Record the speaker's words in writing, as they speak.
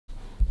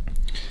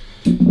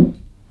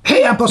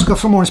Hey, I'm Pascal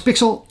from Orange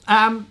Pixel,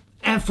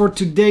 and for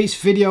today's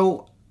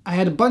video I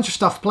had a bunch of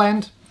stuff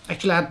planned.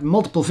 Actually, I had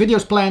multiple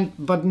videos planned,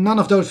 but none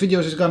of those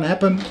videos is gonna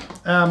happen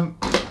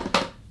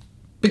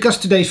because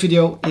today's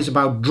video is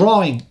about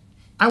drawing.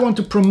 I want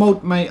to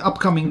promote my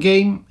upcoming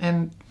game,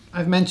 and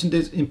I've mentioned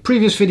this in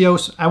previous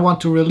videos. I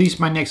want to release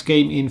my next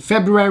game in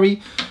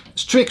February.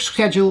 Strict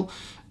schedule,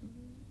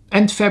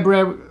 end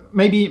February,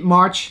 maybe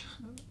March.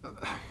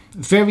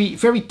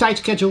 Very tight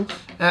schedule,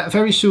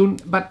 very soon,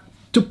 but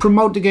to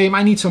promote the game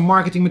I need some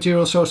marketing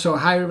material, so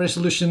high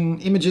resolution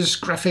images,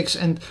 graphics,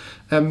 and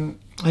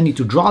I need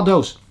to draw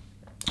those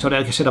so that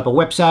I can set up a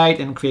website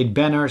and create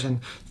banners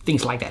and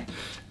things like that.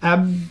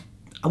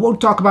 I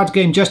won't talk about the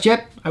game just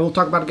yet. I will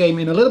talk about the game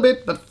in a little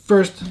bit, but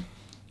first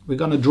we're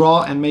gonna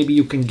draw, and maybe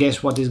you can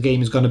guess what this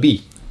game is gonna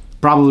be.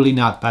 Probably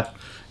not, but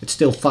it's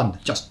still fun.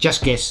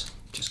 Just guess.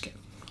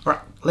 All right,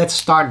 let's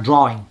start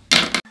drawing.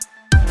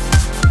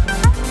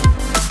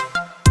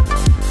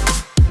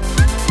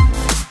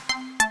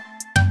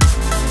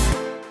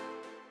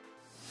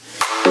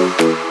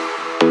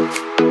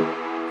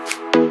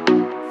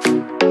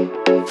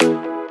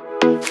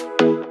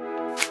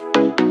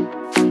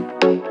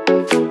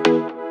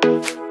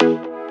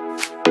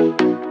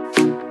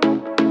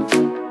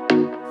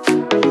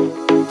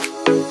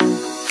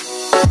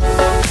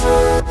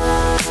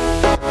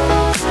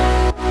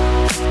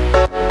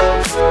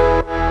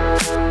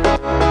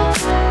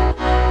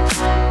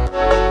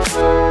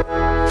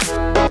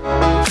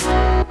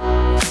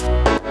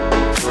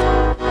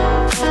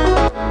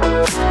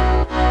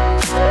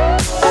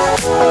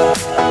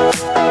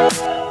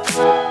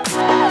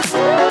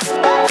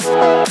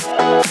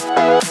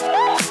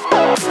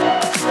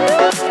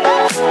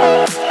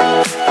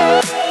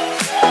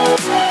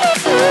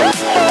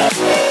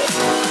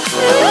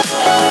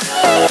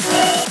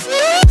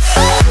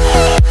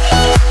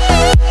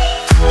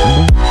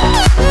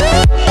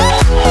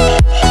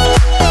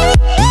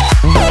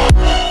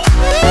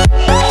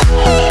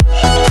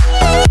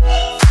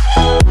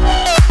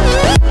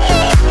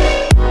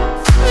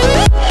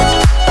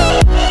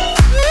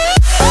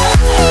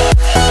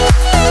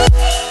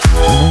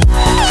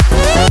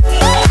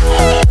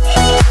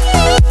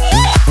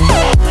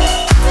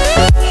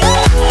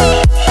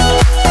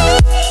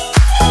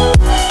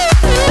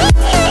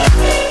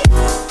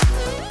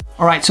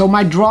 Alright, so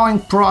my drawing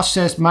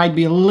process might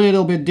be a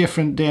little bit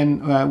different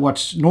than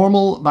what's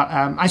normal, but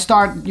I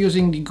start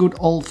using the good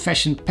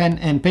old-fashioned pen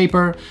and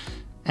paper,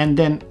 and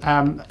then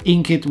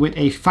ink it with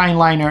a fine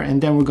liner,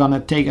 and then we're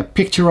gonna take a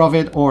picture of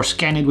it or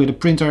scan it with a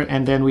printer,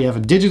 and then we have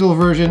a digital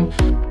version.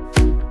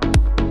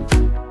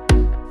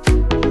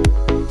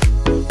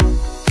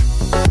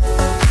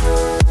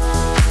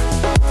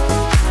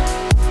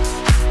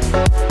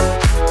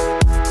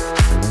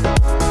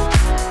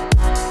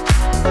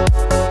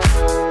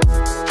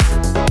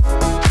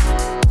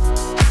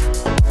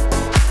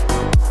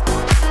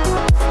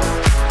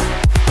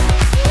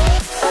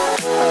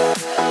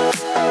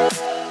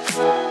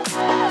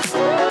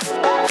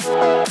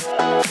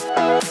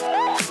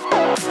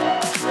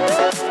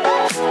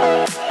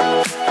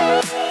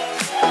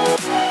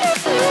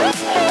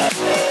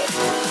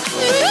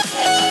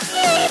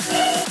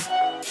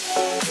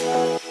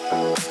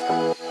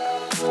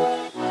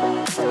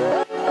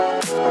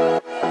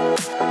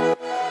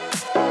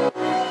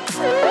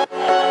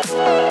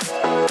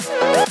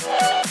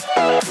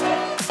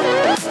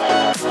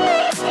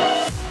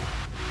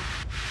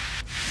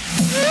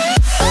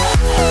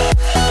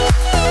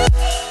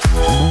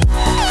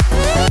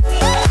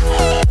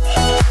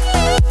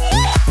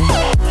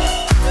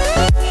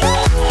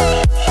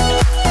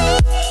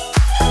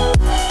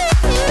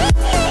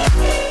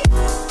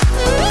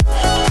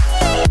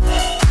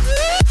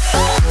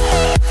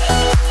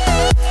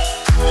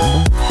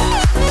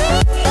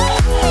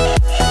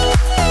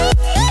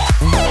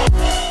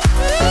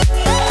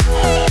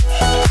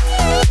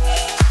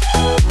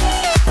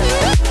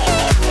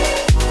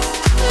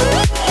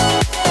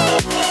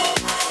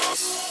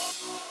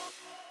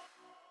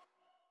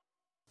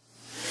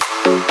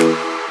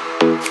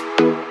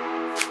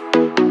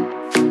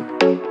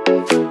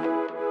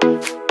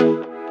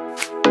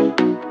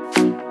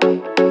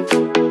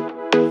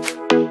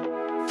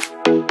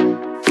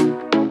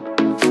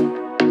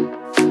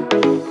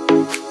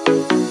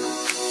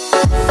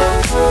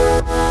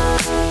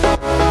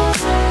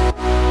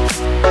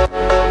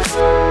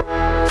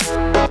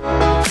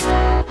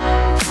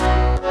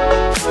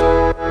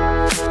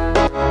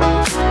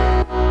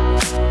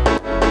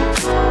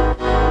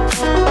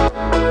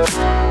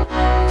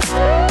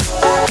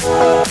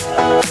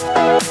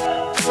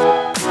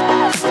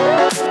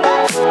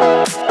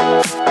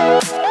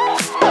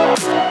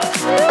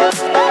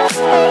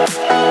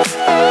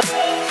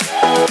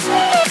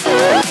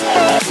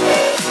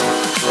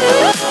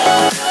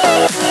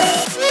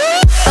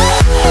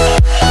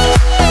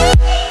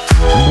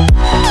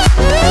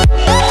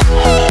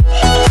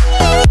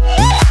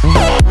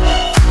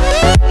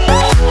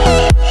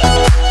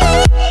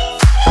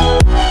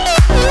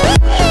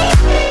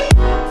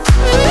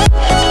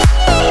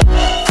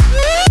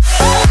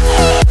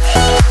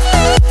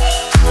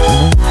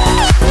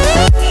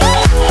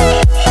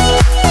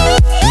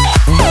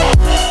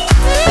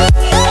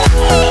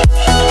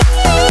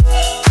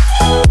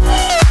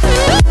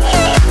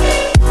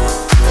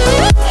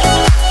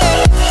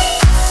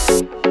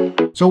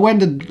 So when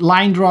the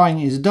line drawing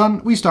is done,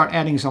 we start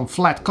adding some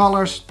flat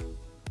colors.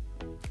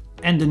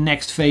 And the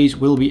next phase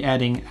will be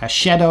adding a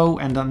shadow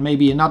and then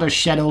maybe another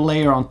shadow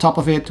layer on top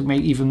of it to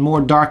make even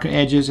more darker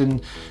edges.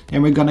 And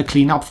then we're gonna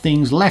clean up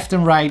things left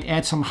and right,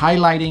 add some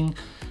highlighting.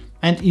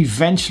 And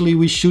eventually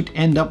we should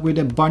end up with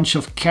a bunch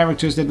of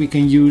characters that we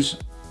can use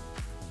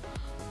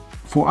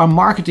for our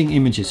marketing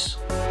images.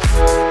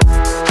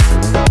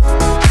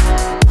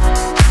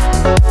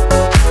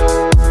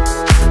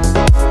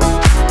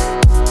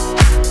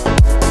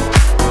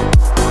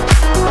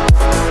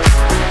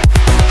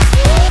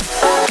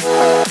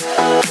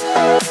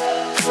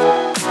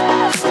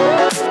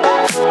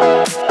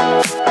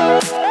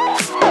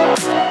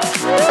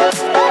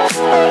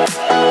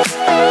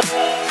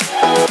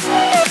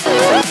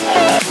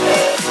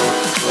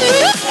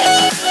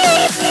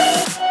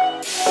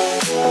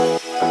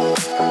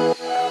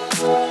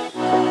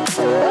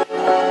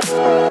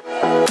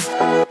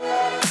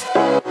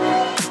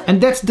 And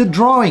that's the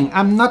drawing.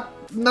 I'm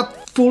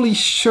not fully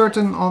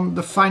certain on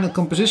the final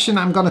composition.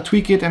 I'm gonna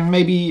tweak it and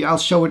maybe I'll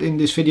show it in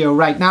this video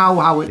right now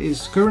how it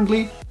is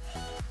currently.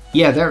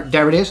 Yeah,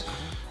 there it is.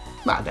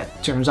 Well,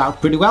 that turns out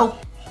pretty well,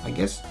 I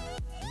guess.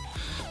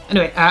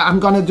 Anyway,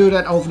 I'm gonna do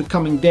that over the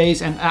coming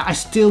days, and I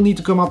still need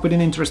to come up with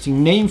an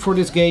interesting name for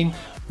this game.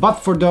 But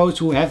for those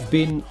who have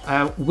been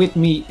with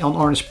me on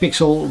Orange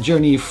Pixel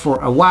journey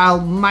for a while,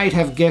 might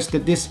have guessed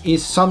that this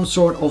is some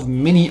sort of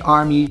mini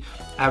army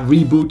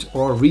reboot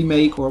or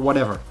remake or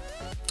whatever.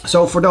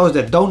 So for those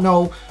that don't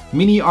know,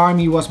 Mini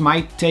Army was my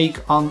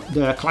take on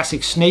the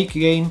classic Snake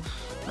game,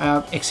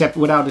 except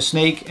without a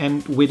snake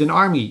and with an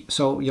army.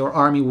 So your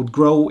army would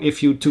grow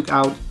if you took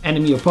out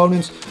enemy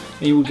opponents,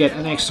 and you would get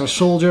an extra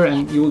soldier,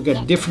 and you would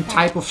get different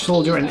type of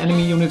soldier, and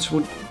enemy units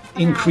would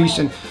increase.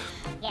 And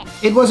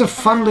it was a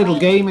fun little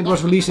game. It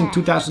was released in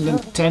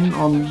 2010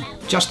 on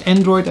just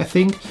Android, I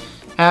think.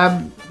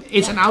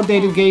 It's an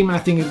outdated game, and I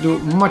think it do a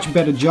much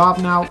better job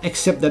now,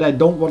 except that I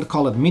don't want to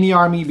call it Mini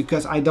Army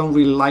because I don't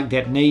really like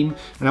that name,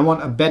 and I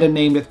want a better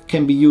name that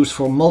can be used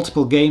for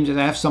multiple games,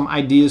 and I have some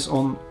ideas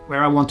on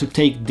where I want to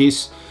take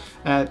this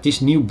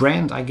this new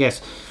brand, I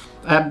guess.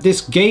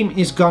 This game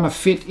is gonna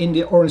fit in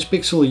the Orange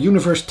Pixel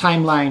universe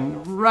timeline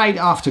right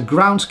after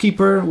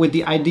Groundskeeper, with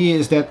the idea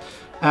is that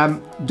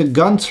the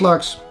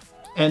Gunslugs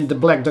and the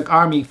Black Duck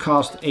Army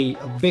caused a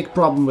big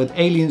problem with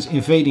aliens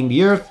invading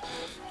the Earth.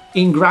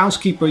 In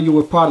Groundskeeper you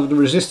were part of the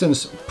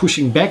resistance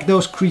pushing back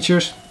those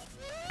creatures,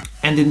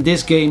 and in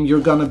this game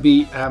you're gonna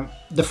be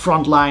the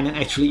front line and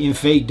actually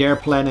invade their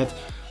planet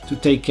to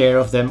take care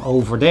of them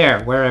over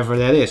there, wherever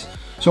that is.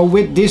 So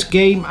with this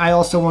game I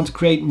also want to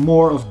create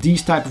more of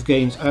these type of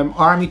games,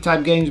 army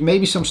type games,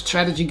 maybe some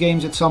strategy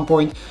games at some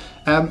point.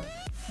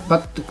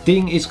 But the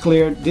thing is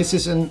clear, this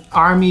is an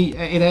army,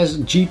 it has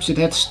jeeps, it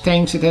has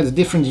tanks, it has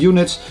different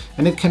units,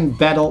 and it can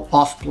battle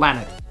off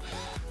planet.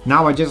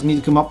 Now I just need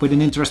to come up with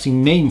an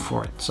interesting name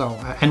for it. So,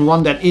 and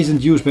one that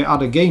isn't used by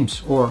other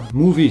games or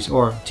movies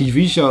or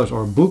TV shows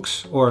or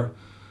books or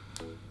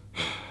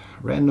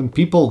random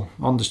people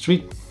on the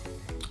street.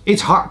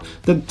 It's hard.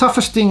 The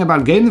toughest thing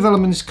about game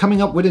development is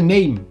coming up with a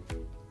name.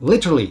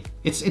 Literally.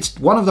 It's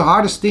one of the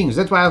hardest things.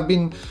 That's why I've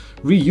been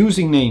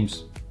reusing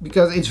names,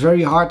 because it's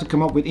very hard to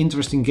come up with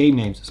interesting game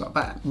names. So,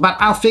 but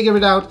I'll figure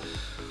it out,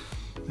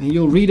 and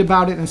you'll read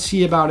about it and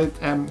see about it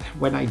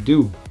when I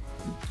do,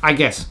 I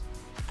guess.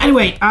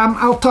 Anyway,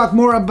 I'll talk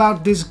more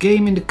about this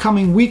game in the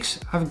coming weeks.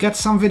 I've got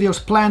some videos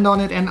planned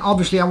on it, and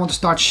obviously I want to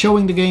start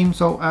showing the game.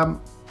 So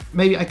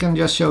maybe I can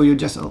just show you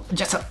just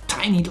a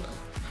tiny.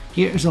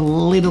 Here is a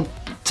little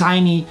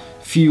tiny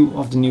view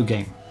of the new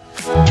game.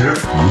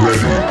 Get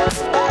ready,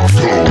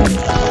 go!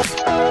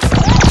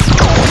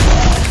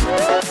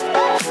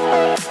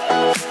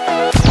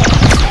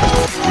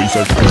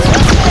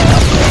 Research.